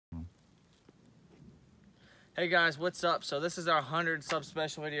Hey guys, what's up? So this is our 100 sub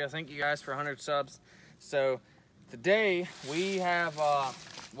special video. Thank you guys for 100 subs. So today we have,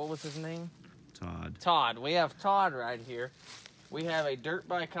 what was his name? Todd. We have Todd right here. We have a dirt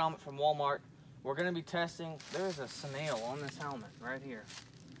bike helmet from Walmart. We're gonna be testing, there's a snail on this helmet right here.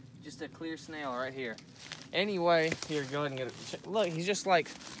 Just a clear snail right here. Anyway, here, go ahead and get it. Look, he's just like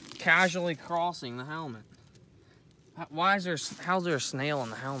casually crossing the helmet. How's there a snail on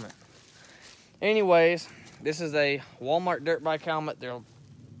the helmet? Anyways, this is a Walmart dirt bike helmet. They're a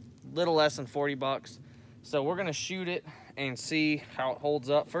little less than 40 bucks. So we're gonna shoot it and see how it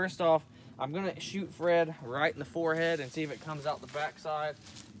holds up. First off, I'm gonna shoot Fred right in the forehead and see if it comes out the back side.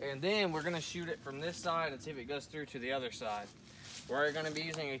 And then we're gonna shoot it from this side and see if it goes through to the other side. We're gonna be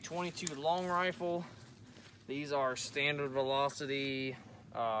using a 22 long rifle. These are standard velocity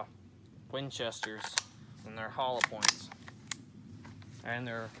Winchesters, and they're hollow points. And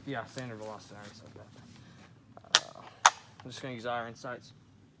they're, yeah, standard velocity, I already said that. I'm just gonna use iron sights.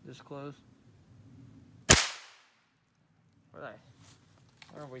 This close. Where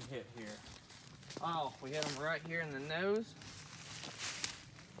are we hit here? Oh, we hit them right here in the nose.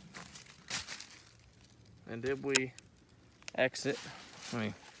 And did we exit? I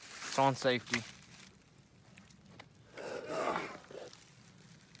mean, it's on safety.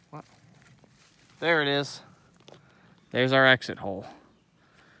 What? There it is. There's our exit hole.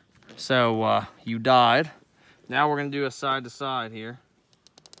 So you died. Now we're gonna do a side to side here.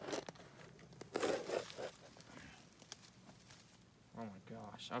 Oh my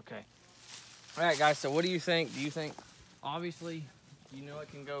gosh, okay. All right guys, so what do you think? Do you think, obviously, you know it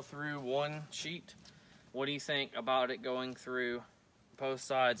can go through one sheet. What do you think about it going through both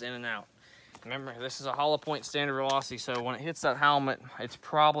sides, in and out? Remember, this is a hollow point standard velocity, so when it hits that helmet, it's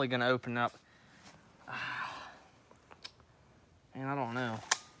probably gonna open up. And I don't know.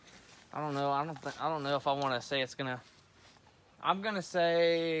 I don't know if I want to say it's gonna. I'm gonna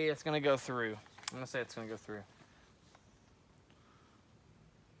say it's gonna go through. I'm gonna say it's gonna go through.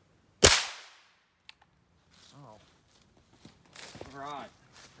 Oh. Right.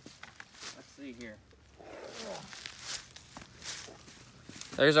 Let's see here.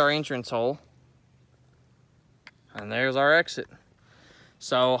 There's our entrance hole. And there's our exit.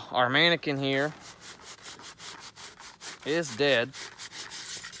 So our mannequin here is dead.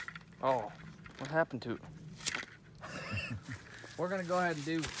 Oh, what happened to it? We're gonna go ahead and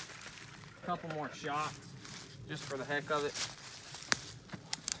do a couple more shots just for the heck of it.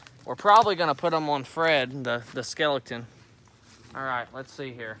 We're probably gonna put them on Fred, the skeleton. All right, let's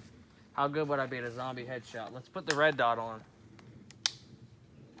see here. How good would I be at a zombie headshot? Let's put the red dot on.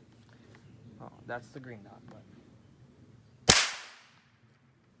 Oh, that's the green dot. But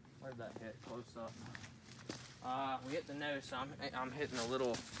where'd that hit? Close up. We hit the nose, so I'm hitting a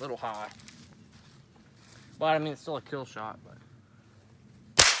little high. But I mean, it's still a kill shot. But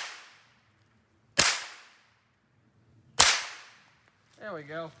there we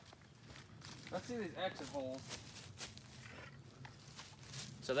go. Let's see these exit holes.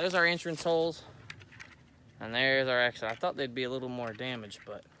 So there's our entrance holes, and there's our exit. I thought they'd be a little more damaged,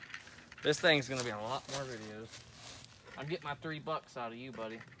 but this thing's gonna be in a lot more videos. I'll get my $3 out of you,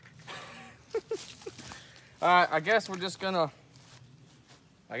 buddy. All right, I guess we'll just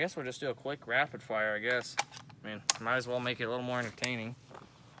do a quick rapid fire, I guess. I mean, might as well make it a little more entertaining.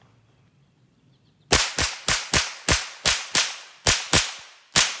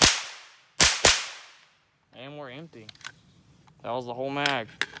 And we're empty. That was the whole mag.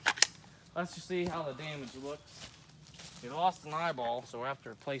 Let's just see how the damage looks. We lost an eyeball, so we'll have to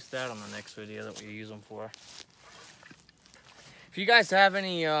replace that on the next video that we use them for. If you guys have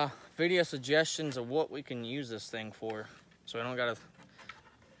any video suggestions of what we can use this thing for, so I don't gotta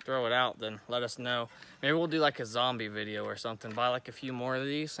throw it out, then let us know. Maybe we'll do like a zombie video or something. Buy like a few more of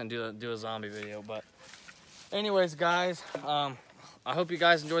these and do a zombie video. But anyways, guys, I hope you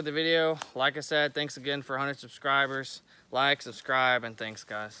guys enjoyed the video. Like I said, thanks again for 100 subscribers. Like, subscribe, and thanks,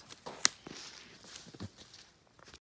 guys.